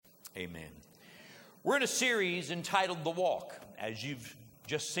Amen. We're in a series entitled The Walk, as you've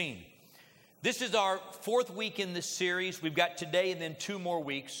just seen. This is our fourth week in this series. We've got today and then 2 more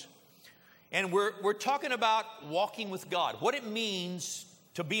weeks. And we're talking about walking with God, what it means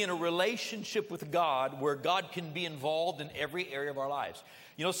to be in a relationship with God where God can be involved in every area of our lives.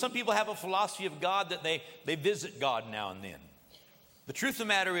 You know, some people have a philosophy of God that they visit God now and then. The truth of the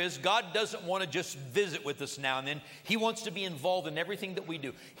matter is, God doesn't want to just visit with us now and then. He wants to be involved in everything that we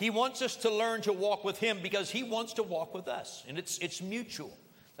do. He wants us to learn to walk with Him because He wants to walk with us. And it's mutual.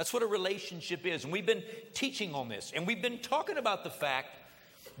 That's what a relationship is. And we've been teaching on this. And we've been talking about the fact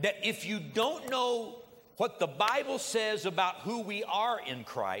that if you don't know what the Bible says about who we are in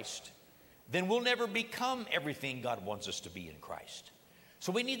Christ, then we'll never become everything God wants us to be in Christ.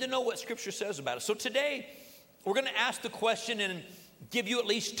 So we need to know what Scripture says about it. So today, we're going to ask the question and give you at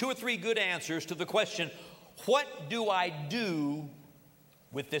least 2 or 3 good answers to the question, what do I do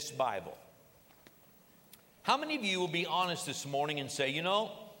with this Bible? How many of you will be honest this morning and say, you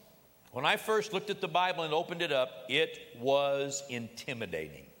know, when I first looked at the Bible and opened it up, it was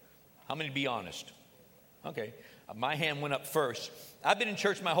intimidating? How many be honest? Okay, my hand went up first. I've been in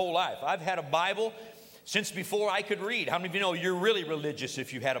church my whole life. I've had a Bible since before I could read. How many of you know you're really religious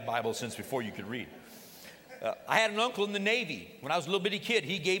if you had a Bible since before you could read? I had an uncle in the Navy. When I was a little bitty kid,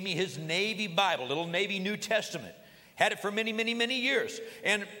 he gave me his Navy Bible, little Navy New Testament. Had it for many, many, many years.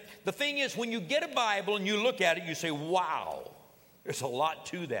 And the thing is, when you get a Bible and you look at it, you say, wow, there's a lot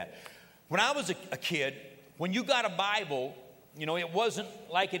to that. When I was a kid, when you got a Bible, you know, it wasn't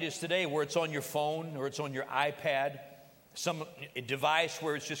like it is today where it's on your phone or it's on your iPad, some device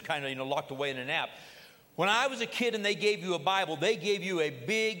where it's just kind of, locked away in an app. When I was a kid and they gave you a Bible, they gave you a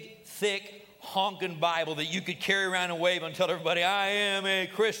big, thick, honking Bible that you could carry around and wave and tell everybody, I am a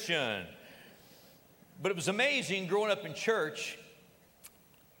Christian. But it was amazing growing up in church.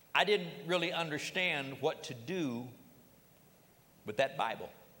 I didn't really understand what to do with that Bible.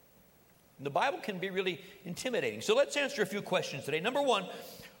 And the Bible can be really intimidating. So let's answer a few questions today. Number 1,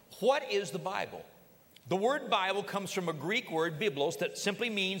 what is the Bible? The word Bible comes from a Greek word, biblos, that simply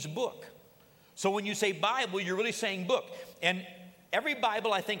means book. So when you say Bible, you're really saying book. And every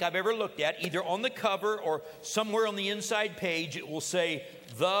Bible I think I've ever looked at, either on the cover or somewhere on the inside page, it will say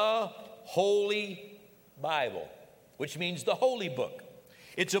the Holy Bible, which means the holy book.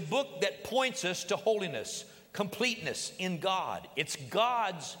 It's a book that points us to holiness, completeness in God. It's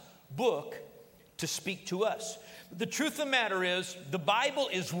God's book to speak to us. The truth of the matter is, the Bible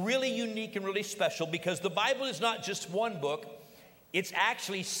is really unique and really special because the Bible is not just one book. It's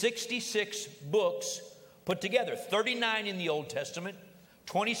actually 66 books put together, 39 in the Old Testament,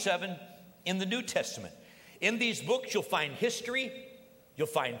 27 in the New Testament. In these books, you'll find history, you'll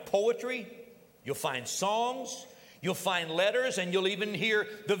find poetry, you'll find songs, you'll find letters, and you'll even hear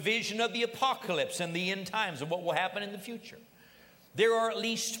the vision of the apocalypse and the end times of what will happen in the future. There are at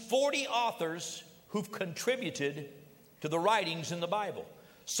least 40 authors who've contributed to the writings in the Bible.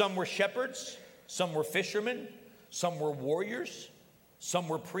 Some were shepherds, some were fishermen, some were warriors, some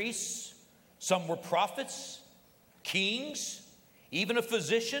were priests, some were prophets, kings, even a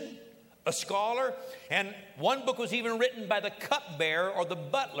physician, a scholar, and one book was even written by the cupbearer or the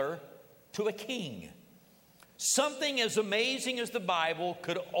butler to a king. Something as amazing as the Bible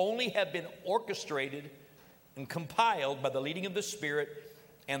could only have been orchestrated and compiled by the leading of the Spirit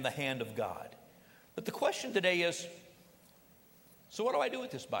and the hand of God. But the question today is, so what do I do with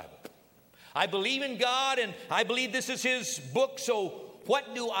this Bible? I believe in God and I believe this is His book, so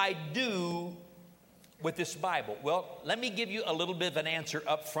what do I do with this Bible? Well, let me give you a little bit of an answer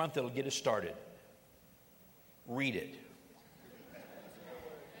up front that'll get us started. Read it.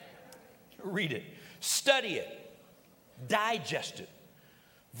 Read it. Study it. Digest it.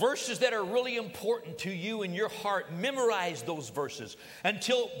 Verses that are really important to you in your heart, memorize those verses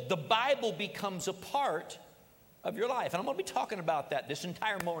until the Bible becomes a part of your life. And I'm going to be talking about that this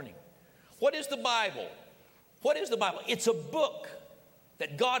entire morning. What is the Bible? What is the Bible? It's a book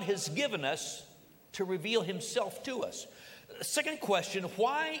that God has given us to reveal Himself to us. Second question,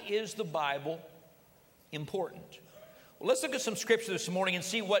 why is the Bible important? Well, let's look at some scripture this morning and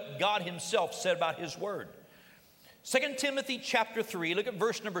see what God Himself said about His Word. 2 Timothy chapter 3, look at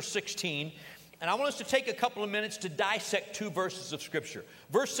verse number 16. And I want us to take a couple of minutes to dissect 2 verses of Scripture.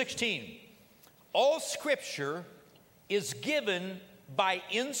 Verse 16, all Scripture is given by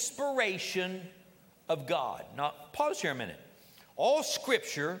inspiration of God. Now, pause here a minute. All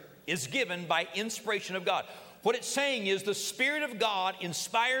Scripture is given by inspiration of God. What it's saying is the Spirit of God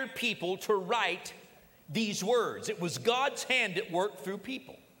inspired people to write these words. It was God's hand at work through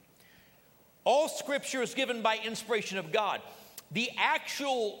people. All Scripture is given by inspiration of God. The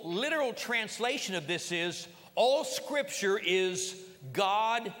actual literal translation of this is, all Scripture is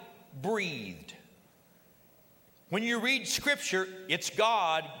God-breathed. When you read Scripture, it's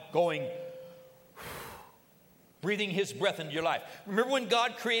God going, breathing His breath into your life. Remember when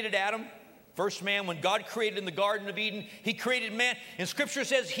God created Adam, first man, when God created in the Garden of Eden, He created man. And Scripture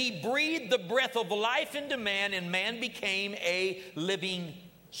says He breathed the breath of life into man, and man became a living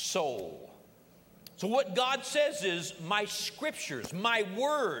soul. So what God says is, my Scriptures, my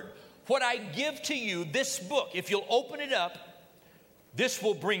Word, what I give to you, this book, if you'll open it up, this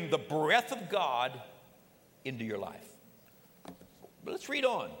will bring the breath of God into your life. But let's read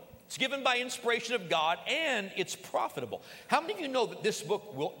on. It's given by inspiration of God, and it's profitable. How many of you know that this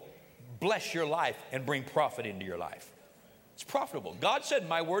book will bless your life and bring profit into your life? It's profitable. God said,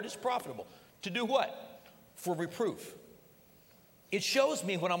 my word is profitable. To do what? For reproof. It shows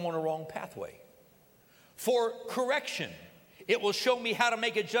me when I'm on a wrong pathway. For correction. It will show me how to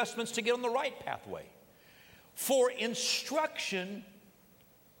make adjustments to get on the right pathway. For instruction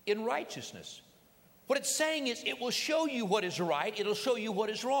in righteousness. What it's saying is, it will show you what is right. It'll show you what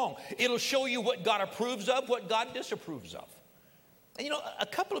is wrong. It'll show you what God approves of, what God disapproves of. And you know, a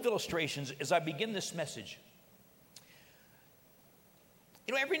couple of illustrations as I begin this message.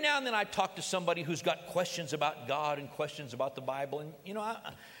 You know, every now and then I talk to somebody who's got questions about God and questions about the Bible. And, you know,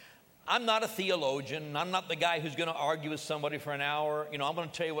 I'm not a theologian. I'm not the guy who's going to argue with somebody for an hour. You know, I'm going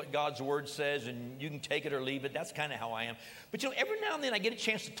to tell you what God's Word says, and you can take it or leave it. That's kind of how I am. But, you know, every now and then I get a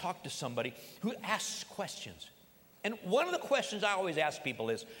chance to talk to somebody who asks questions. And one of the questions I always ask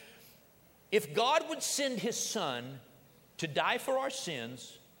people is, if God would send His Son to die for our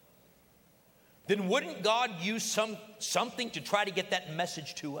sins, then wouldn't God use something to try to get that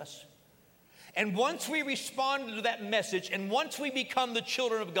message to us? And once we respond to that message, and once we become the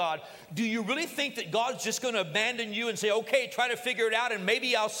children of God, do you really think that God's just going to abandon you and say, okay, try to figure it out, and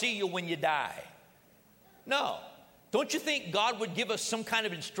maybe I'll see you when you die? No. Don't you think God would give us some kind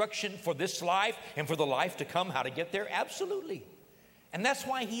of instruction for this life and for the life to come, how to get there? Absolutely. And that's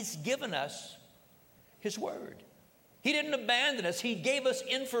why He's given us His Word. He didn't abandon us. He gave us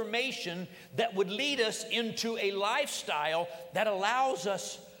information that would lead us into a lifestyle that allows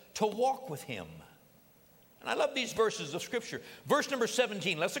us to walk with Him. And I love these verses of Scripture. Verse number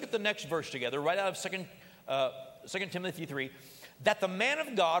 17. Let's look at the next verse together, right out of 2 Timothy 3. That the man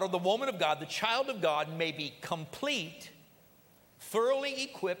of God or the woman of God, the child of God, may be complete, thoroughly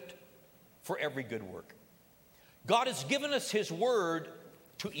equipped for every good work. God has given us His Word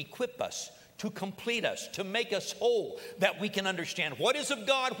to equip us, to complete us, to make us whole, that we can understand what is of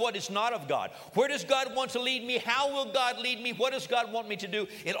God, what is not of God. Where does God want to lead me? How will God lead me? What does God want me to do?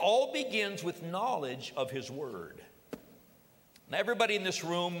 It all begins with knowledge of His Word. Now, everybody in this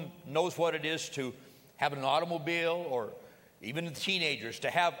room knows what it is to have an automobile, or even the teenagers,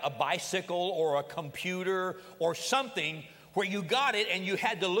 to have a bicycle or a computer or something where you got it and you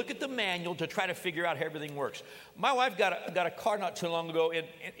had to look at the manual to try to figure out how everything works. My wife got a car not too long ago.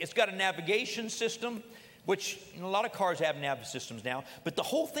 It's got a navigation system, which a lot of cars have nav systems now, but the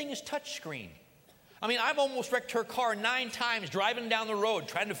whole thing is touchscreen. I mean, I've almost wrecked her car 9 times driving down the road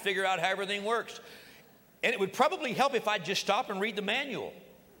trying to figure out how everything works. And it would probably help if I'd just stop and read the manual.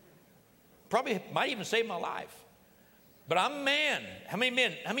 Probably might even save my life. But I'm a man. How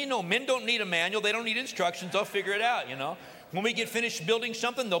many know men don't need a manual? They don't need instructions. They'll figure it out, you know. When we get finished building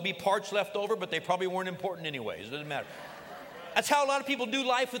something, there'll be parts left over, but they probably weren't important anyways. It doesn't matter. That's how a lot of people do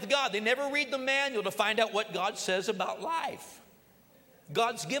life with God. They never read the manual to find out what God says about life.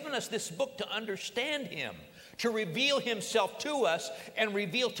 God's given us this book to understand Him, to reveal Himself to us, and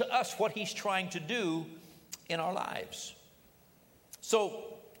reveal to us what He's trying to do in our lives. So,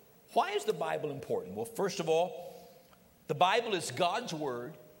 why is the Bible important? Well, first of all, the Bible is God's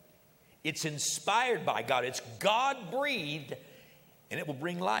Word. It's inspired by God. It's God-breathed, and it will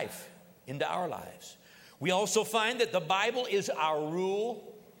bring life into our lives. We also find that the Bible is our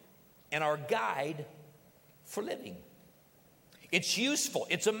rule and our guide for living. It's useful.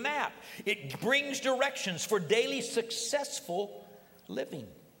 It's a map. It brings directions for daily successful living.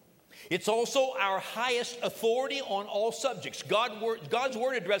 It's also our highest authority on all subjects. God's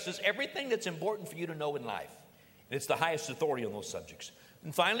Word addresses everything that's important for you to know in life. And it's the highest authority on those subjects.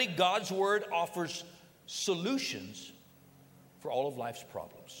 And finally, God's Word offers solutions for all of life's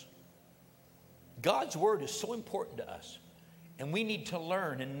problems. God's Word is so important to us, and we need to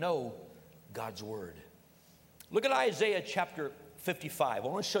learn and know God's Word. Look at Isaiah chapter 55. I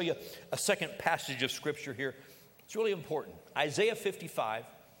want to show you a second passage of Scripture here. It's really important. Isaiah 55. I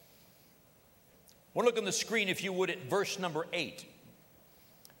want to look on the screen, if you would, at verse number 8.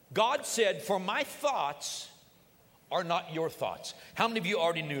 God said, "For my thoughts are not your thoughts. How many of you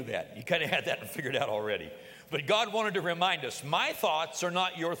already knew that? You kind of had that figured out already. But God wanted to remind us, my thoughts are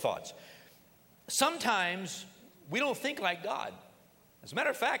not your thoughts. Sometimes we don't think like God. As a matter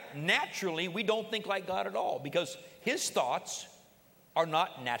of fact, naturally, we don't think like God at all because his thoughts are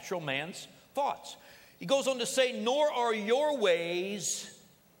not natural man's thoughts. He goes on to say, nor are your ways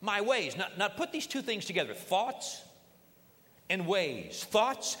my ways. Now put these two things together, thoughts and ways,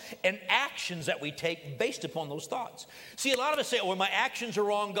 thoughts and actions that we take based upon those thoughts. See, a lot of us say, oh, well, my actions are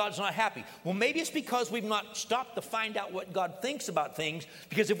wrong, God's not happy. Well, maybe it's because we've not stopped to find out what God thinks about things,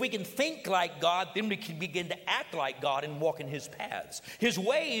 because if we can think like God, then we can begin to act like God and walk in his paths. His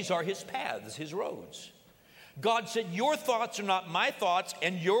ways are his paths, his roads. God said, your thoughts are not my thoughts,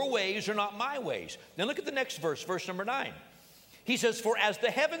 and your ways are not my ways. Then look at the next verse, verse number 9. He says, for as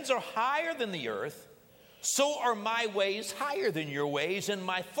the heavens are higher than the earth, so are my ways higher than your ways, and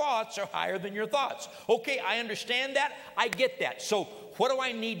my thoughts are higher than your thoughts. Okay, I understand that. I get that. So what do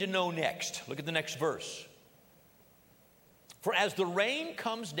I need to know next? Look at the next verse. For as the rain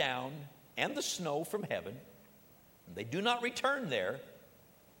comes down and the snow from heaven, they do not return there,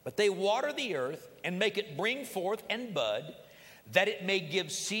 but they water the earth and make it bring forth and bud, that it may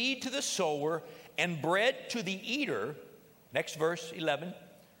give seed to the sower and bread to the eater. Next verse, 11.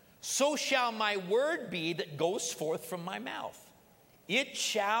 So shall my word be that goes forth from my mouth. It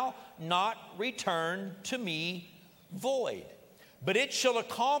shall not return to me void, but it shall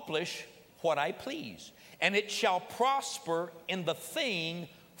accomplish what I please, and it shall prosper in the thing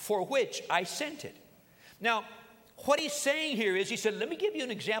for which I sent it. Now, what he's saying here is, he said, let me give you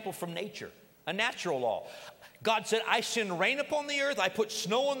an example from nature, a natural law. God said, I send rain upon the earth. I put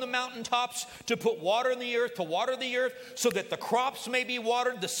snow on the mountaintops to put water in the earth, to water the earth, so that the crops may be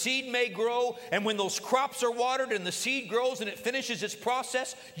watered, the seed may grow. And when those crops are watered and the seed grows and it finishes its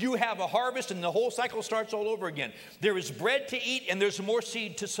process, you have a harvest and the whole cycle starts all over again. There is bread to eat and there's more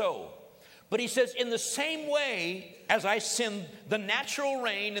seed to sow. But he says, in the same way as I send the natural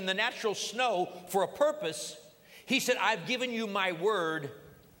rain and the natural snow for a purpose, he said, I've given you my word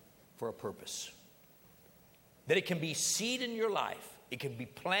for a purpose. That it can be seed in your life. It can be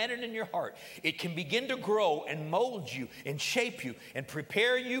planted in your heart. It can begin to grow and mold you and shape you and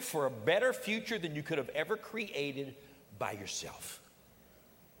prepare you for a better future than you could have ever created by yourself.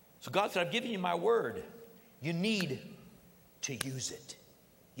 So God said, I've given you my word. You need to use it.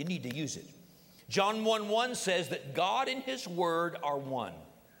 You need to use it. John 1:1 says that God and his word are one.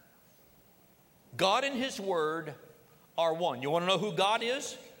 God and his word are one. You want to know who God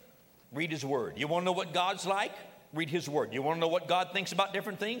is? Read his word. You want to know what God's like? Read his word. You want to know what God thinks about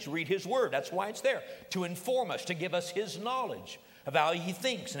different things? Read his word. That's why it's there, to inform us, to give us his knowledge of how he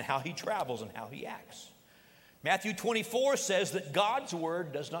thinks and how he travels and how he acts. Matthew 24 says that God's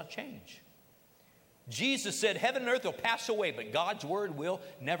word does not change. Jesus said, heaven and earth will pass away, but God's word will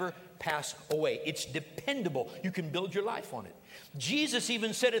never pass away. It's dependable. You can build your life on it. Jesus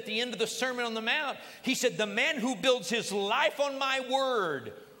even said at the end of the Sermon on the Mount, he said, the man who builds his life on my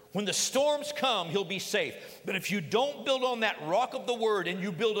word, when the storms come, he'll be safe. But if you don't build on that rock of the word and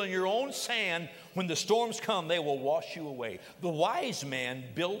you build on your own sand, when the storms come, they will wash you away. The wise man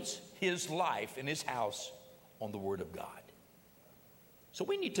builds his life and his house on the word of God. So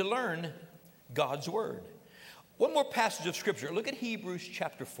we need to learn God's word. One more passage of scripture. Look at Hebrews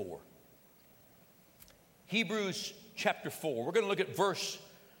chapter 4. Hebrews chapter 4. We're going to look at verse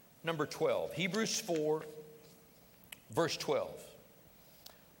number 12. Hebrews 4, verse 12.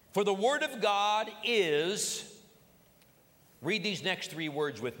 For the word of God is, read these next three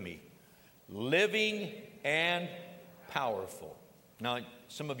words with me, living and powerful. Now,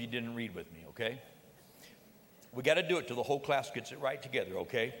 some of you didn't read with me, okay? We got to do it till the whole class gets it right together,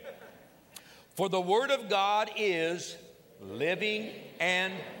 okay? For the word of God is living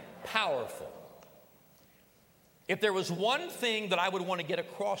and powerful. If there was one thing that I would want to get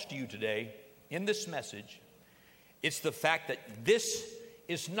across to you today in this message, it's the fact that this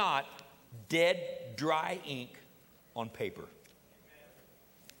is not dead, dry ink on paper.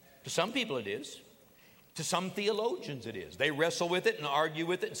 To some people it is. To some theologians it is. They wrestle with it and argue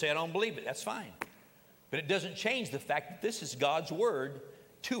with it and say, I don't believe it. That's fine. But it doesn't change the fact that this is God's word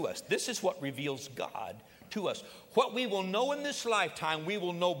to us. This is what reveals God to us. What we will know in this lifetime, we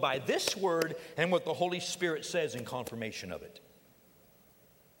will know by this word and what the Holy Spirit says in confirmation of it.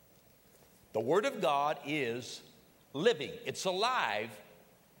 The word of God is living. It's alive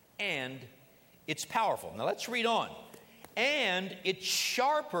and it's powerful. Now let's read on. And it's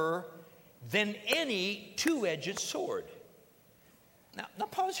sharper than any two-edged sword. Now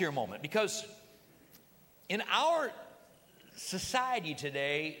pause here a moment, because in our society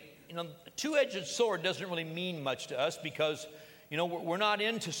today, two-edged sword doesn't really mean much to us because, you know, we're not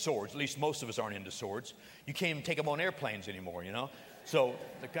into swords. At least most of us aren't into swords. You can't even take them on airplanes anymore, you know. So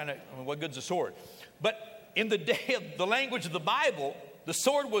they're kind of, I mean, what good's a sword? But in the day of the language of the Bible, the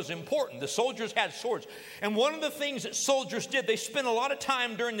sword was important. The soldiers had swords. And one of the things that soldiers did, they spent a lot of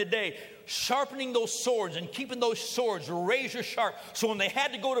time during the day sharpening those swords and keeping those swords razor sharp. So when they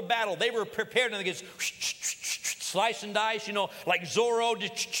had to go to battle, they were prepared, and they could slice and dice, you know, like Zorro,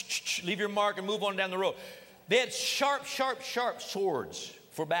 just leave your mark and move on down the road. They had sharp, sharp, sharp swords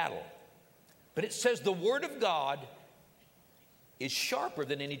for battle. But it says the word of God is sharper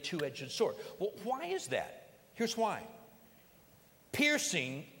than any two-edged sword. Well, why is that? Here's why.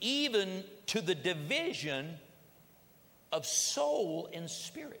 Piercing even to the division of soul and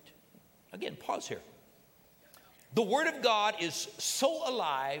spirit. Again, pause here. The Word of God is so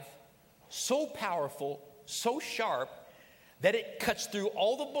alive, so powerful, so sharp, that it cuts through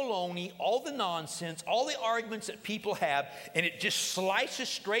all the baloney, all the nonsense, all the arguments that people have, and it just slices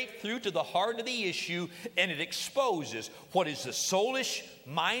straight through to the heart of the issue, and it exposes what is the soulish,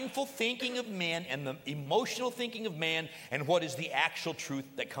 mindful thinking of man and the emotional thinking of man, and what is the actual truth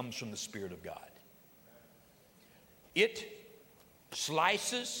that comes from the Spirit of God. It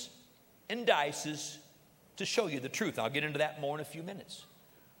slices and dices to show you the truth. I'll get into that more in a few minutes.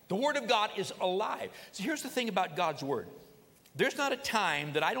 The Word of God is alive. So here's the thing about God's Word. There's not a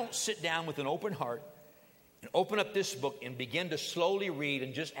time that I don't sit down with an open heart and open up this book and begin to slowly read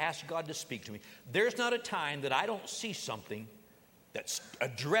and just ask God to speak to me. There's not a time that I don't see something that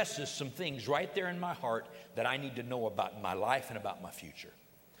addresses some things right there in my heart that I need to know about my life and about my future.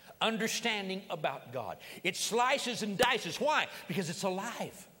 Understanding about God. It slices and dices. Why? Because it's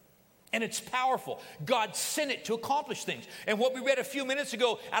alive. And it's powerful. God sent it to accomplish things. And what we read a few minutes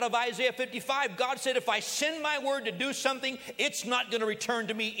ago out of Isaiah 55, God said, if I send my word to do something, it's not going to return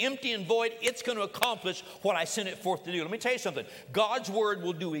to me empty and void. It's going to accomplish what I sent it forth to do. Let me tell you something. God's word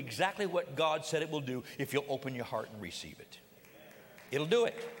will do exactly what God said it will do if you'll open your heart and receive it. It'll do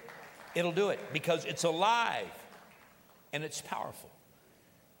it. It'll do it because it's alive and it's powerful.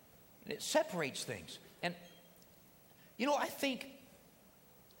 And it separates things. And, you know, I think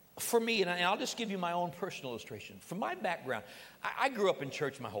for me, and I'll just give you my own personal illustration. From my background, I grew up in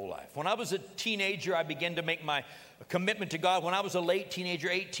church my whole life. When I was a teenager, I began to make my commitment to God. When I was a late teenager,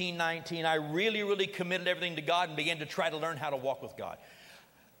 18, 19, I really committed everything to God and began to try to learn how to walk with God.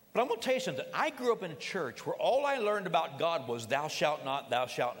 But I'm going to tell you something. I grew up in a church where all I learned about God was thou shalt not, thou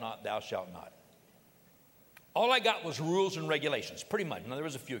shalt not, thou shalt not. All I got was rules and regulations, pretty much. Now, there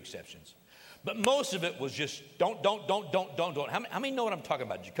was a few exceptions. But most of it was just don't. How many know what I'm talking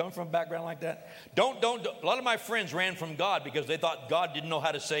about? Did you come from a background like that? Don't. A lot of my friends ran from God because they thought God didn't know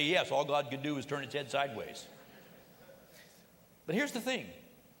how to say yes. All God could do was turn his head sideways. But here's the thing.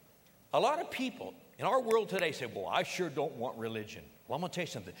 A lot of people in our world today say, well, I sure don't want religion. Well, I'm going to tell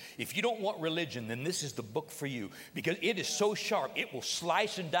you something. If you don't want religion, then this is the book for you because it is so sharp. It will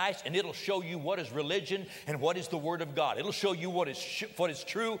slice and dice, and it'll show you what is religion and what is the Word of God. It'll show you what is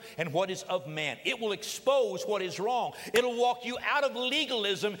true and what is of man. It will expose what is wrong. It'll walk you out of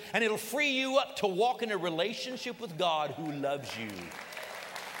legalism, and it'll free you up to walk in a relationship with God who loves you.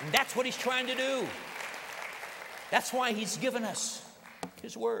 And that's what he's trying to do. That's why he's given us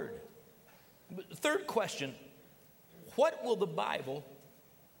his Word. But the third question, what will the Bible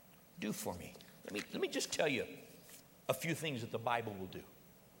do for me? Let me just tell you a few things that the Bible will do.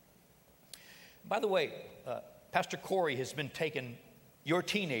 By the way, Pastor Corey has been taking your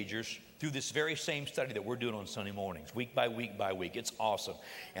teenagers through this very same study that we're doing on Sunday mornings, week by week by week. It's awesome.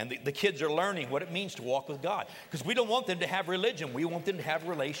 And the kids are learning what it means to walk with God. Because we don't want them to have religion. We want them to have a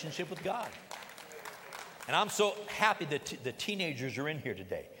relationship with God. And I'm so happy that the teenagers are in here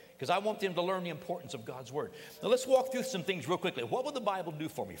today, because I want them to learn the importance of God's Word. Now let's walk through some things real quickly. What will the Bible do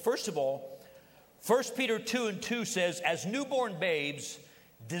for me? First of all, 1 Peter 2:2 says, as newborn babes,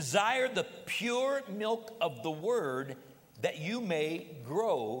 desire the pure milk of the Word that you may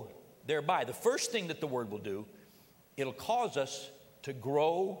grow thereby. The first thing that the Word will do, it'll cause us to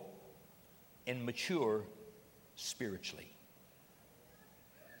grow and mature spiritually.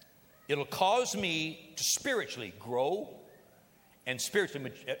 It'll cause me to spiritually grow and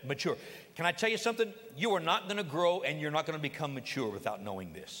spiritually mature. Can I tell you something? You are not going to grow and you're not going to become mature without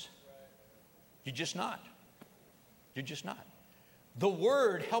knowing this. You're just not. You're just not. The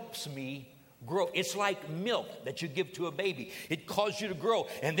Word helps me grow. It's like milk that you give to a baby. It causes you to grow,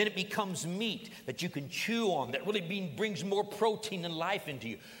 and then it becomes meat that you can chew on, that really brings more protein and life into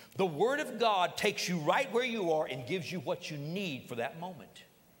you. The Word of God takes you right where you are and gives you what you need for that moment.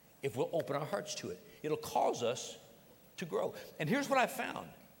 If we'll open our hearts to it, it'll cause us to grow. And here's what I found.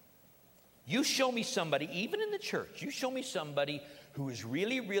 You show me somebody, even in the church, you show me somebody who is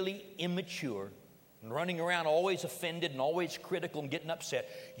really, really immature and running around always offended and always critical and getting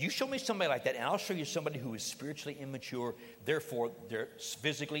upset. You show me somebody like that, and I'll show you somebody who is spiritually immature. Therefore, they're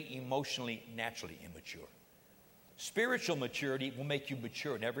physically, emotionally, naturally immature. Spiritual maturity will make you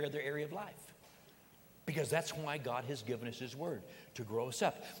mature in every other area of life, because that's why God has given us His Word, to grow us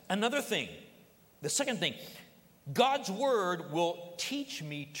up. Another thing, the second thing, God's Word will teach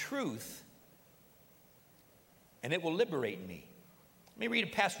me truth, and it will liberate me. Let me read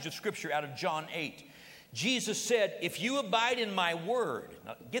a passage of Scripture out of John 8. Jesus said, if you abide in my Word,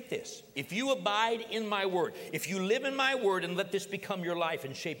 now get this, if you abide in my Word, if you live in my Word and let this become your life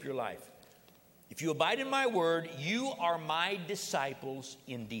and shape your life, if you abide in my Word, you are my disciples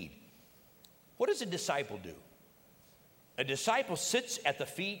indeed. What does a disciple do? A disciple sits at the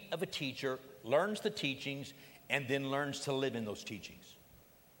feet of a teacher, learns the teachings, and then learns to live in those teachings.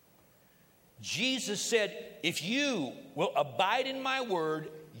 Jesus said, if you will abide in my word,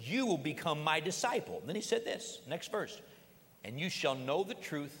 you will become my disciple. Then he said this, next verse, and you shall know the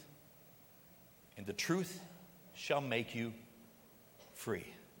truth, and the truth shall make you free.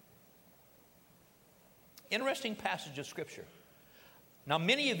 Interesting passage of Scripture. Now,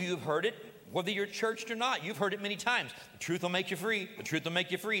 many of you have heard it, whether you're churched or not. You've heard it many times. The truth will make you free. The truth will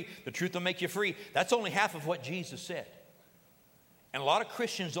make you free. The truth will make you free. That's only half of what Jesus said. And a lot of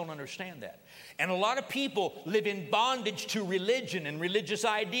Christians don't understand that. And a lot of people live in bondage to religion and religious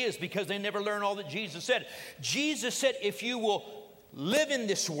ideas because they never learn all that Jesus said. Jesus said, if you will live in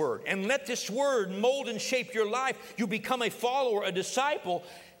this word and let this word mold and shape your life, you become a follower, a disciple.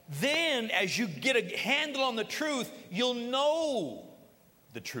 Then as you get a handle on the truth, you'll know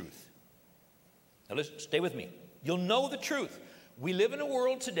the truth. Now let's stay with me. You'll know the truth. We live in a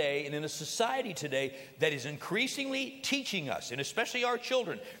world today and in a society today that is increasingly teaching us, and especially our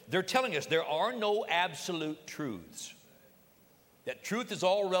children, they're telling us there are no absolute truths. That truth is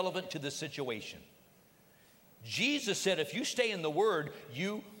all relevant to the situation. Jesus said if you stay in the Word,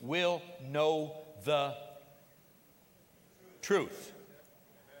 you will know the truth.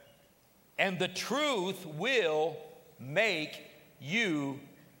 And the truth will make you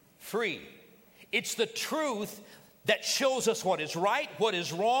free. It's the truth that shows us what is right, what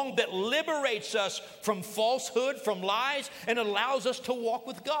is wrong, that liberates us from falsehood, from lies, and allows us to walk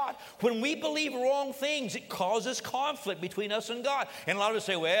with God. When we believe wrong things, it causes conflict between us and God. And a lot of us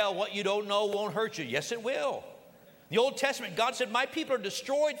say, well, what you don't know won't hurt you. Yes, it will. The Old Testament, God said, my people are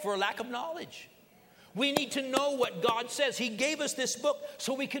destroyed for a lack of knowledge. We need to know what God says. He gave us this book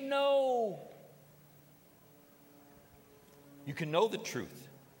so we can know. You can know the truth.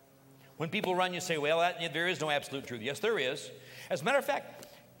 When people run, you say, well, there is no absolute truth. Yes, there is. As a matter of fact,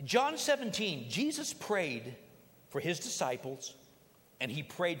 John 17, Jesus prayed for his disciples, and he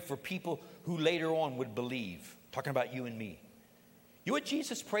prayed for people who later on would believe. Talking about you and me. You know what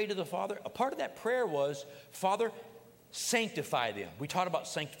Jesus prayed to the Father? A part of that prayer was, Father, sanctify them. We taught about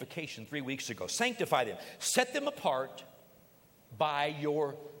sanctification 3 weeks ago. Sanctify them. Set them apart by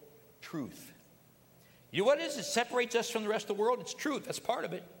your truth. You know what it is? It separates us from the rest of the world. It's truth. That's part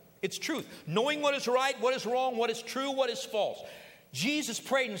of it. It's truth. Knowing what is right, what is wrong, what is true, what is false. Jesus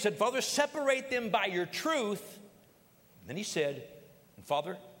prayed and said, Father, separate them by your truth. And then he said,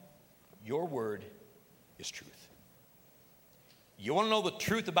 Father, your word is truth. You want to know the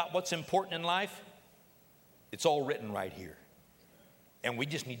truth about what's important in life? It's all written right here. And we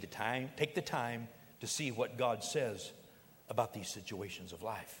just need take the time to see what God says about these situations of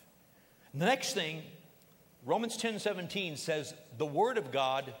life. And the next thing, Romans 10:17 says, the word of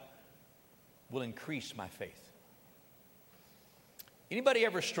God will increase my faith. Anybody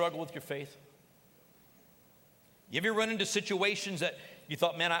ever struggle with your faith? You ever run into situations that you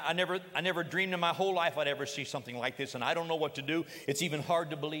thought, man, I never dreamed in my whole life I'd ever see something like this, and I don't know what to do. It's even hard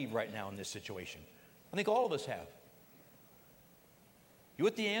to believe right now in this situation. I think all of us have. You know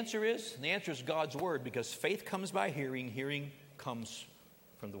what the answer is? And the answer is God's word, because faith comes by hearing. Hearing comes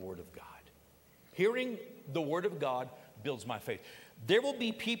from the word of God. Hearing the word of God builds my faith. There will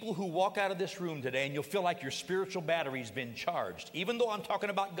be people who walk out of this room today and you'll feel like your spiritual battery's been charged, even though I'm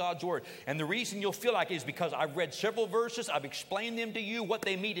talking about God's word. And the reason you'll feel like it is because I've read several verses, I've explained them to you, what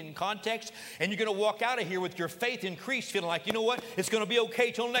they mean in context, and you're going to walk out of here with your faith increased, feeling like, you know what, it's going to be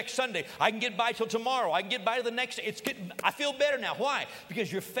okay till next Sunday. I can get by till tomorrow. I can get by to the next day. I feel better now. Why?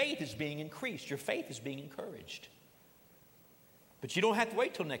 Because your faith is being increased. Your faith is being encouraged. But you don't have to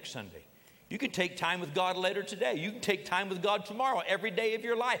wait till next Sunday. You can take time with God later today. You can take time with God tomorrow, every day of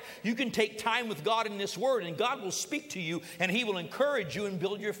your life. You can take time with God in this word, and God will speak to you, and he will encourage you and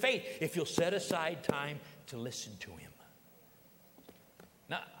build your faith if you'll set aside time to listen to him.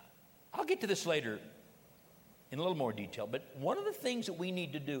 Now, I'll get to this later in a little more detail, but one of the things that we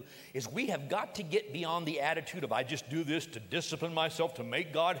need to do is we have got to get beyond the attitude of I just do this to discipline myself to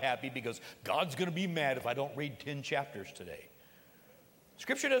make God happy because God's going to be mad if I don't read 10 chapters today.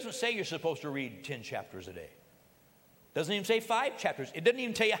 Scripture doesn't say you're supposed to read 10 chapters a day. Doesn't even say 5 chapters. It doesn't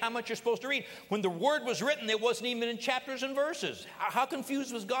even tell you how much you're supposed to read. When the word was written, it wasn't even in chapters and verses. How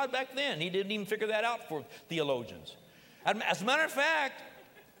confused was God back then? He didn't even figure that out for theologians. As a matter of fact,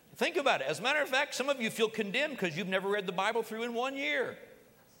 think about it. As a matter of fact, some of you feel condemned because you've never read the Bible through in 1 year.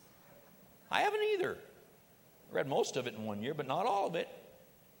 I haven't either. I read most of it in 1 year, but not all of it.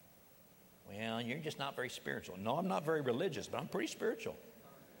 Well, you're just not very spiritual. No, I'm not very religious, but I'm pretty spiritual.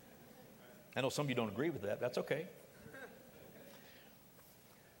 I know some of you don't agree with that. That's okay.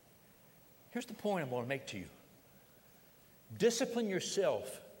 Here's the point I want to make to you. Discipline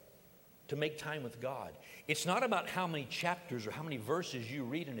yourself to make time with God. It's not about how many chapters or how many verses you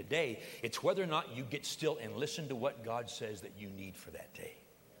read in a day. It's whether or not you get still and listen to what God says that you need for that day.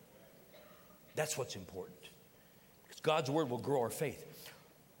 That's what's important. Because God's word will grow our faith.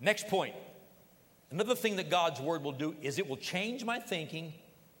 Next point. Another thing that God's word will do is it will change my thinking,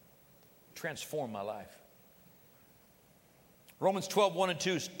 transform my life. Romans 12, 1 and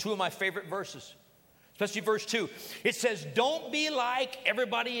 2 is 2 of my favorite verses. Especially verse 2. It says, don't be like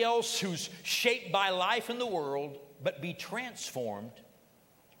everybody else who's shaped by life in the world, but be transformed.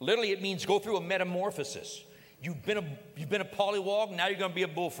 Literally, it means go through a metamorphosis. You've been a pollywog, now you're going to be a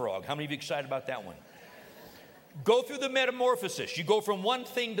bullfrog. How many of you are excited about that one? Go through the metamorphosis. You go from one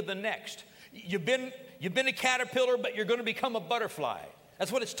thing to the next. You've been a caterpillar, but you're going to become a butterfly.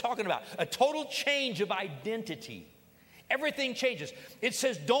 That's what it's talking about. A total change of identity. Everything changes. It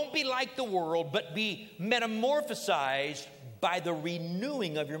says, don't be like the world, but be metamorphosized by the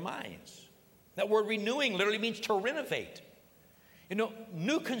renewing of your minds. That word renewing literally means to renovate. You know,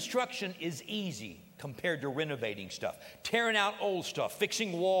 new construction is easy compared to renovating stuff. Tearing out old stuff,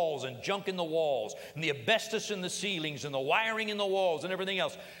 fixing walls and junk in the walls, and the asbestos in the ceilings and the wiring in the walls and everything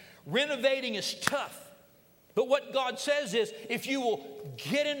else. Renovating is tough. But what God says is, if you will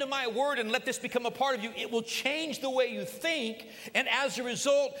get into my word and let this become a part of you, it will change the way you think. And as a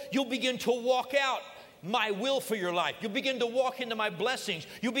result, you'll begin to walk out my will for your life. You'll begin to walk into my blessings.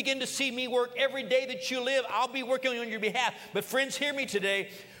 You'll begin to see me work every day that you live. I'll be working on your behalf. But friends, hear me today.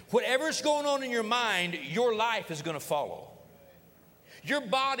 Whatever's going on in your mind, your life is going to follow. Your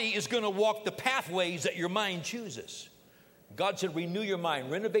body is going to walk the pathways that your mind chooses. God said, renew your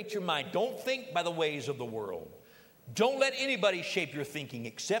mind, renovate your mind. Don't think by the ways of the world. Don't let anybody shape your thinking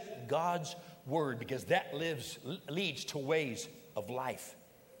except God's word, because that leads to ways of life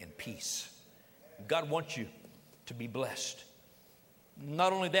and peace. God wants you to be blessed.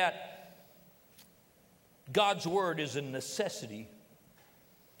 Not only that, God's word is a necessity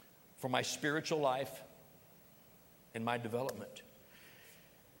for my spiritual life and my development.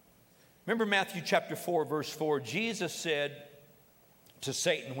 Remember Matthew chapter 4, verse 4. Jesus said to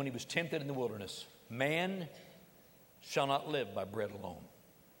Satan when he was tempted in the wilderness, man shall not live by bread alone,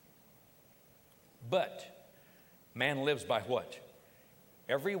 but man lives by what?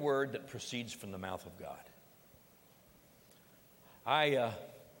 Every word that proceeds from the mouth of God. I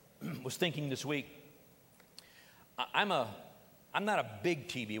was thinking this week, I'm not a big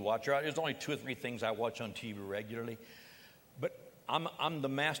TV watcher. There's only 2 or 3 things I watch on TV regularly. But I'm the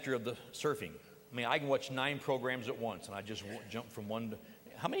master of the surfing. I mean, I can watch 9 programs at once, and I just jump from one to...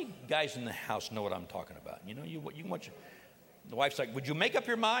 How many guys in the house know what I'm talking about? You know, you can watch... The wife's like, would you make up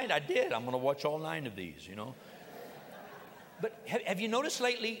your mind? I did. I'm going to watch all 9 of these, you know. But have you noticed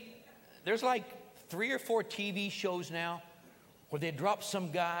lately, there's like 3 or 4 TV shows now where they drop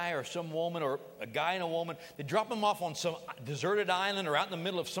some guy or some woman or a guy and a woman, they drop them off on some deserted island or out in the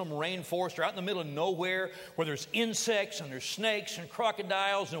middle of some rainforest or out in the middle of nowhere where there's insects and there's snakes and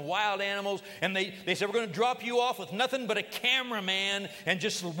crocodiles and wild animals. And they say, we're going to drop you off with nothing but a cameraman and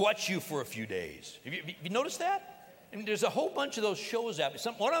just watch you for a few days. Have you noticed that? And there's a whole bunch of those shows out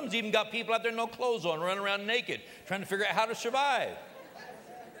there. One of them's even got people out there no clothes on, running around naked, trying to figure out how to survive.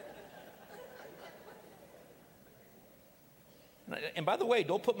 And by the way,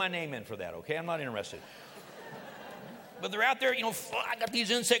 don't put my name in for that, okay? I'm not interested. But they're out there, you know, I got these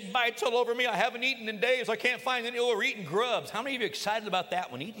insect bites all over me. I haven't eaten in days. I can't find any. Oh, we're eating grubs. How many of you are excited about that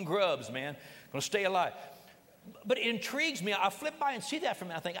one? Eating grubs, man. Going to stay alive. But it intrigues me. I flip by and see that from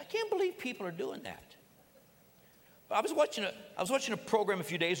me. I think, I can't believe people are doing that. I was watching a program a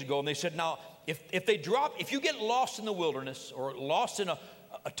few days ago, and they said, now, if you get lost in the wilderness or lost in a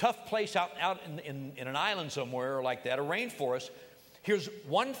tough place out in an island somewhere like that, a rainforest, here's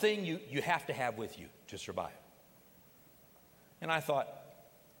one thing you have to have with you to survive. And I thought,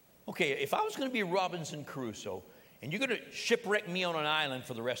 Okay, if I was going to be Robinson Crusoe, and you're going to shipwreck me on an island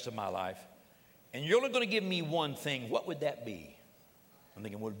for the rest of my life, and you're only going to give me one thing, what would that be? I'm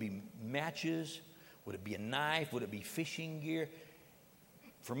thinking, would it be matches? Would it be a knife? Would it be fishing gear?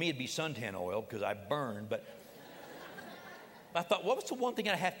 For me, it'd be suntan oil because I burn, but I thought, what was the one thing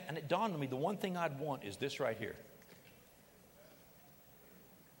I have? And it dawned on me, the one thing I'd want is this right here.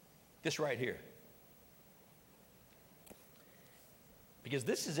 This right here. Because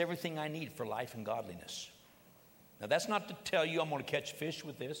this is everything I need for life and godliness. Now, that's not to tell you I'm going to catch fish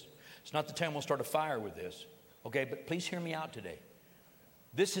with this. It's not to tell you I'm going to start a fire with this. Okay, but please hear me out today.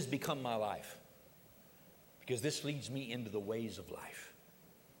 This has become my life. Because this leads me into the ways of life.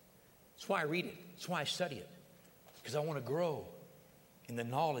 That's why I read it. That's why I study it. Because I want to grow in the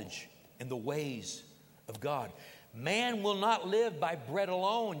knowledge and the ways of God. Man will not live by bread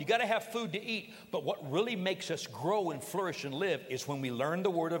alone. You got to have food to eat. But what really makes us grow and flourish and live is when we learn the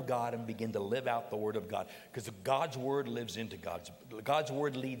Word of God and begin to live out the Word of God. Because God's Word lives into God's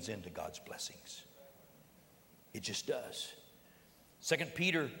Word leads into God's blessings. It just does. 2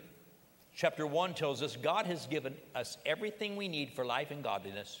 Peter chapter 1 tells us God has given us everything we need for life and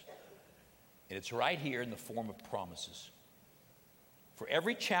godliness. And it's right here in the form of promises. For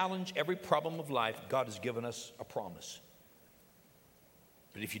every challenge, every problem of life, God has given us a promise.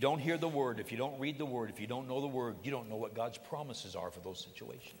 But if you don't hear the Word, if you don't read the Word, if you don't know the Word, you don't know what God's promises are for those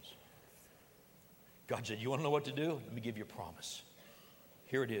situations. God said, you want to know what to do? Let me give you a promise.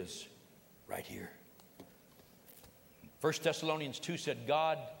 Here it is, right here. 1 Thessalonians 2 said,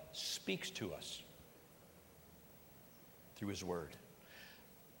 God speaks to us through His Word.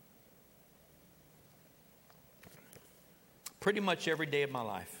 Pretty much every day of my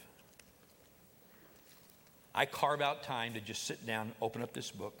life, I carve out time to just sit down and open up this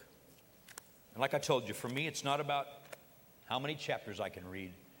book. And like I told you, for me, it's not about how many chapters I can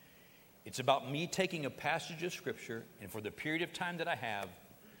read. It's about me taking a passage of Scripture and for the period of time that I have,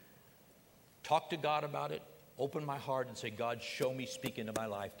 talk to God about it, open my heart and say, God, show me, speak into my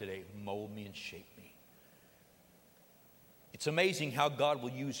life today, mold me and shape me. It's amazing how God will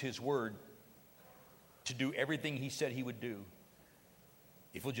use His Word to do everything He said He would do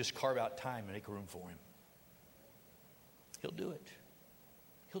if we'll just carve out time and make room for Him. He'll do it.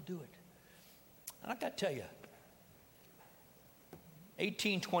 He'll do it. And I got to tell you,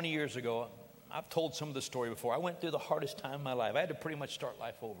 18, 20 years ago, I've told some of the story before. I went through the hardest time of my life. I had to pretty much start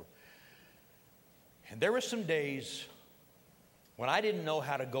life over. And there were some days when I didn't know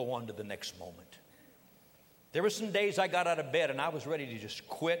how to go on to the next moment. There were some days I got out of bed and I was ready to just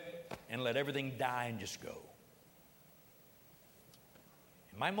quit and let everything die and just go.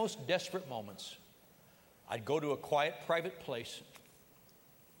 In my most desperate moments, I'd go to a quiet, private place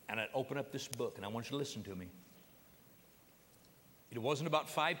and I'd open up this book, and I want you to listen to me. It wasn't about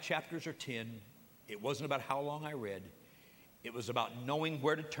 5 chapters or 10. It wasn't about how long I read. It was about knowing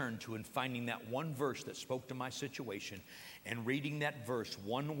where to turn to and finding that one verse that spoke to my situation and reading that verse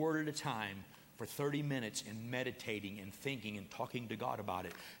one word at a time for 30 minutes and meditating and thinking and talking to God about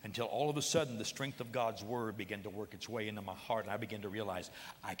it until all of a sudden the strength of God's Word began to work its way into my heart, and I began to realize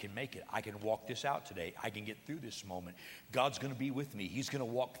I can make it. I can walk this out today. I can get through this moment. God's going to be with me. He's going to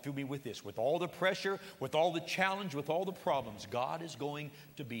walk through me with this. With all the pressure, with all the challenge, with all the problems, God is going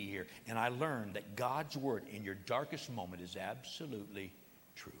to be here. And I learned that God's Word in your darkest moment is absolutely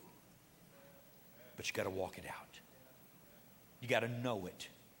true. But you got to walk it out. You got to know it.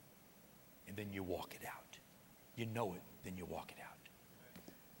 And then you walk it out. You know it, then you walk it out.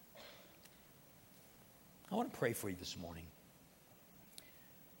 I want to pray for you this morning.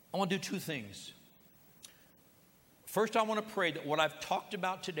 I want to do 2 things. First, I want to pray that what I've talked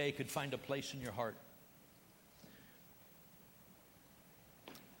about today could find a place in your heart.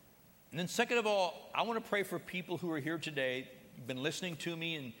 And then second of all, I want to pray for people who are here today. You've been listening to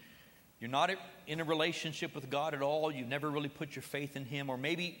me and you're not in a relationship with God at all. You've never really put your faith in Him, or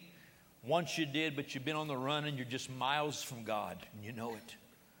maybe once you did, but you've been on the run and you're just miles from God, and you know it.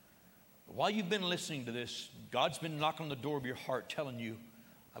 But while you've been listening to this, God's been knocking on the door of your heart telling you,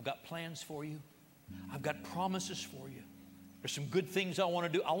 I've got plans for you. I've got promises for you. There's some good things I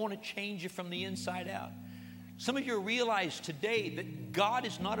want to do. I want to change you from the inside out. Some of you realize today that God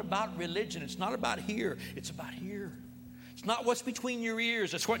is not about religion. It's not about here. It's about here. It's not what's between your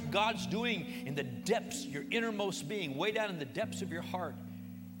ears. It's what God's doing in the depths, your innermost being, way down in the depths of your heart.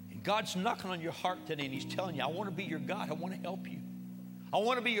 God's knocking on your heart today, and He's telling you, I want to be your God. I want to help you. I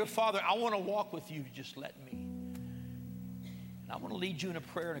want to be your Father. I want to walk with you. Just let me. And I want to lead you in a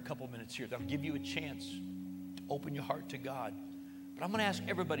prayer in a couple minutes here that'll give you a chance to open your heart to God. But I'm going to ask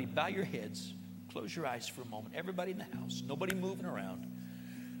everybody, bow your heads, close your eyes for a moment. Everybody in the house, nobody moving around.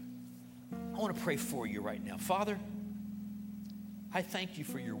 I want to pray for you right now. Father, I thank you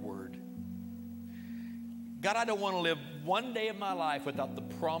for your word. God, I don't want to live one day of my life without the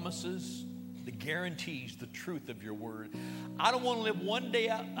promises, the guarantees, the truth of your word. I don't want to live one day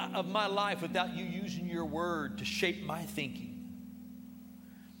of my life without you using your word to shape my thinking.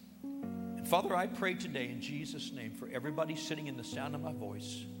 And Father, I pray today in Jesus' name for everybody sitting in the sound of my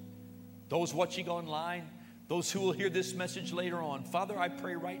voice, those watching online, those who will hear this message later on. Father, I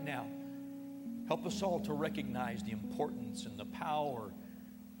pray right now, help us all to recognize the importance and the power,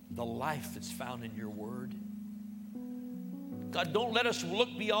 the life that's found in your word. God, don't let us look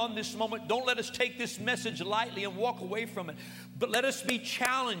beyond this moment. Don't let us take this message lightly and walk away from it. But let us be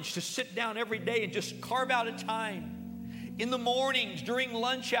challenged to sit down every day and just carve out a time. In the mornings, during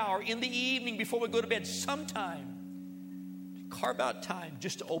lunch hour, in the evening, before we go to bed, sometime. Carve out time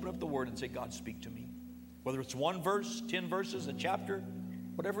just to open up the word and say, God, speak to me. Whether it's 1 verse, 10 verses, a chapter,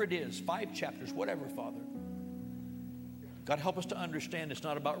 whatever it is, 5 chapters, whatever, Father. God, help us to understand it's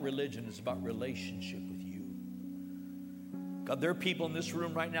not about religion, it's about relationship with you. God, there are people in this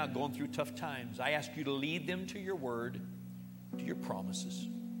room right now going through tough times. I ask you to lead them to your word, to your promises,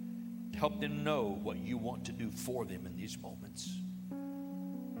 to help them know what you want to do for them in these moments.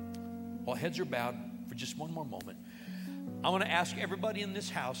 While heads are bowed for just one more moment, I want to ask everybody in this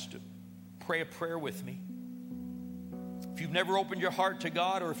house to pray a prayer with me. If you've never opened your heart to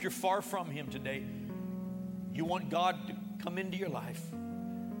God, or if you're far from him today, you want God to come into your life,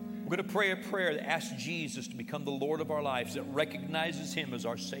 we're going to pray a prayer that asks Jesus to become the Lord of our lives, that recognizes him as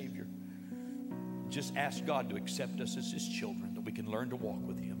our Savior. Just ask God to accept us as his children, that we can learn to walk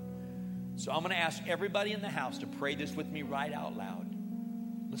with him. So I'm going to ask everybody in the house to pray this with me right out loud.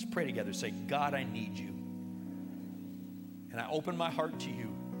 Let's pray together. Say, God, I need you. And I open my heart to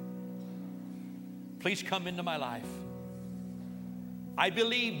you. Please come into my life. I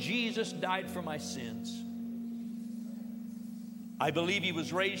believe Jesus died for my sins. I believe he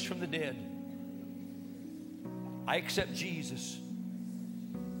was raised from the dead. I accept Jesus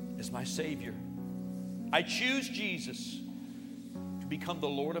as my Savior. I choose Jesus to become the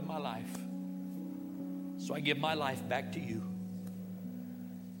Lord of my life. So I give my life back to you.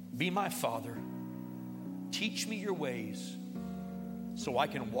 Be my Father. Teach me your ways so I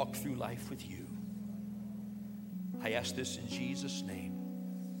can walk through life with you. I ask this in Jesus' name.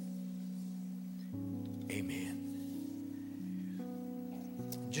 Amen.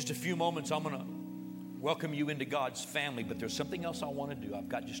 In just a few moments, I'm going to welcome you into God's family, but there's something else I want to do. I've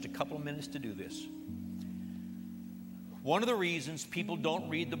got just a couple of minutes to do this. One of the reasons people don't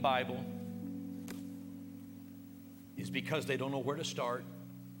read the Bible is because they don't know where to start.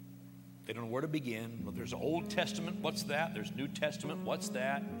 They don't know where to begin. Well, there's Old Testament, what's that? There's New Testament, what's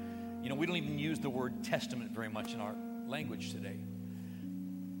that? You know, we don't even use the word testament very much in our language today.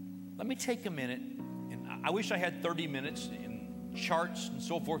 Let me take a minute, and I wish I had 30 minutes and charts and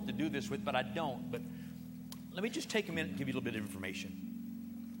so forth to do this with, but I don't. But let me just take a minute and give you a little bit of information.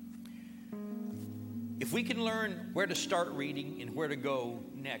 If we can learn where to start reading and where to go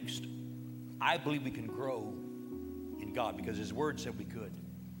next, I believe we can grow in God, because his word said we could.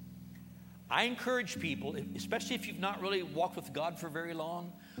 I encourage people, especially if you've not really walked with God for very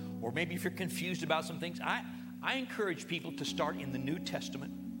long, or maybe if you're confused about some things, I encourage people to start in the New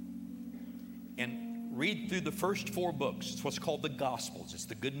Testament and read through the first 4 books. It's what's called the Gospels. It's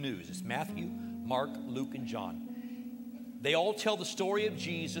the good news. It's Matthew, Mark, Luke, and John. They all tell the story of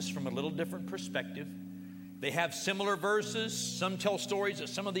Jesus from a little different perspective. They have similar verses. Some tell stories that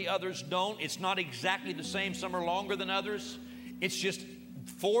some of the others don't. It's not exactly the same. Some are longer than others. It's just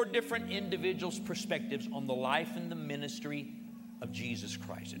 4 different individuals' perspectives on the life and the ministry of Jesus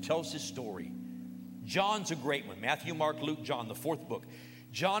Christ. It tells his story. John's a great one. Matthew, Mark, Luke, John, the 4th book.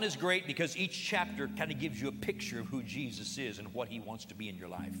 John is great because each chapter kind of gives you a picture of who Jesus is and what he wants to be in your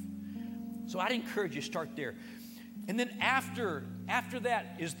life. So I'd encourage you to start there. And then after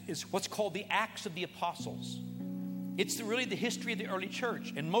that is what's called the Acts of the Apostles. It's really the history of the early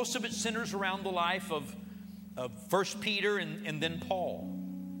church. And most of it centers around the life of 1 Peter and then Paul.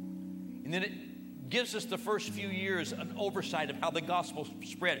 And then it gives us the first few years an oversight of how the gospel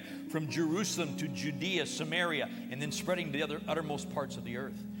spread from Jerusalem to Judea, Samaria, and then spreading to the uttermost parts of the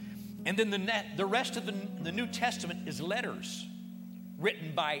earth. And then the rest of the New Testament is letters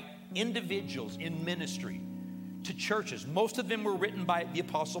written by individuals in ministry to churches. Most of them were written by the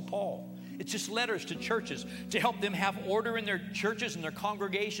Apostle Paul. It's just letters to churches to help them have order in their churches and their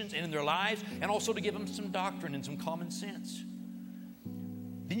congregations and in their lives, and also to give them some doctrine and some common sense.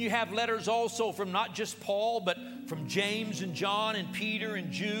 Then you have letters also from not just Paul, but from James and John and Peter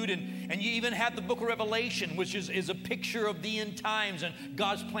and Jude. And And you even have the book of Revelation, which is a picture of the end times and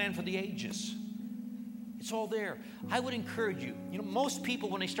God's plan for the ages. It's all there. I would encourage you. You know, most people,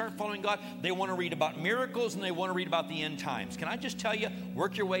 when they start following God, they want to read about miracles and they want to read about the end times. Can I just tell you,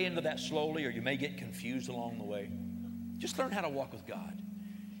 work your way into that slowly, or you may get confused along the way. Just learn how to walk with God.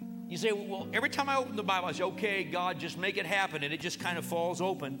 You say, well, every time I open the Bible, I say, okay, God, just make it happen. And it just kind of falls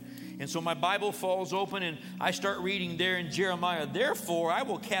open. And so my Bible falls open and I start reading there in Jeremiah. Therefore, I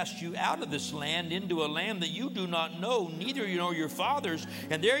will cast you out of this land into a land that you do not know, neither you nor your fathers.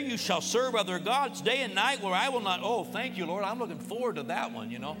 And there you shall serve other gods day and night, where I will not. Oh, thank you, Lord. I'm looking forward to that one,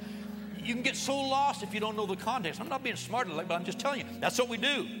 you know. You can get so lost if you don't know the context. I'm not being smart, but I'm just telling you, that's what we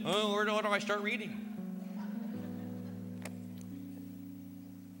do. Oh, where do I start reading?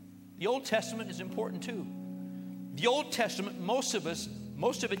 The Old Testament is important too. The Old Testament, most of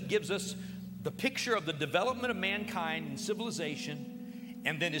it gives us the picture of the development of mankind and civilization,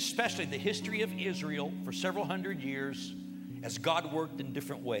 and then especially the history of Israel for several hundred years as God worked in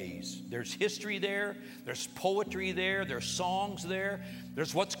different ways. There's history there, there's poetry there, there's songs there,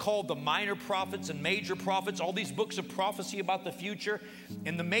 there's what's called the minor prophets and major prophets, all these books of prophecy about the future.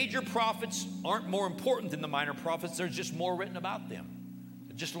 And the major prophets aren't more important than the minor prophets, there's just more written about them.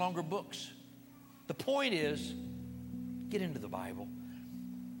 Just longer books. The point is, get into the Bible.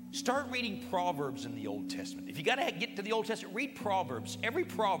 Start reading Proverbs in the Old Testament. If you got to get to the Old Testament, read Proverbs. Every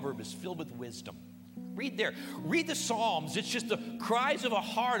proverb is filled with wisdom. Read there. Read the Psalms. It's just the cries of a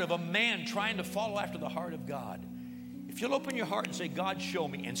heart of a man trying to follow after the heart of God. If you'll open your heart and say, God, show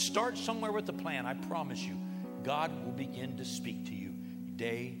me, and start somewhere with the plan, I promise you, God will begin to speak to you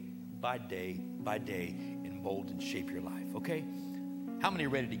day by day by day and mold and shape your life, okay? How many are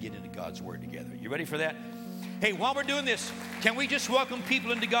ready to get into God's Word together? You ready for that? Hey, while we're doing this, can we just welcome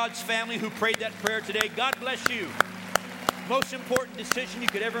people into God's family who prayed that prayer today? God bless you. Most important decision you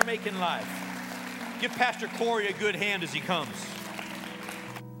could ever make in life. Give Pastor Corey a good hand as he comes.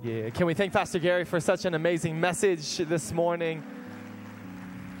 Yeah, can we thank Pastor Gary for such an amazing message this morning?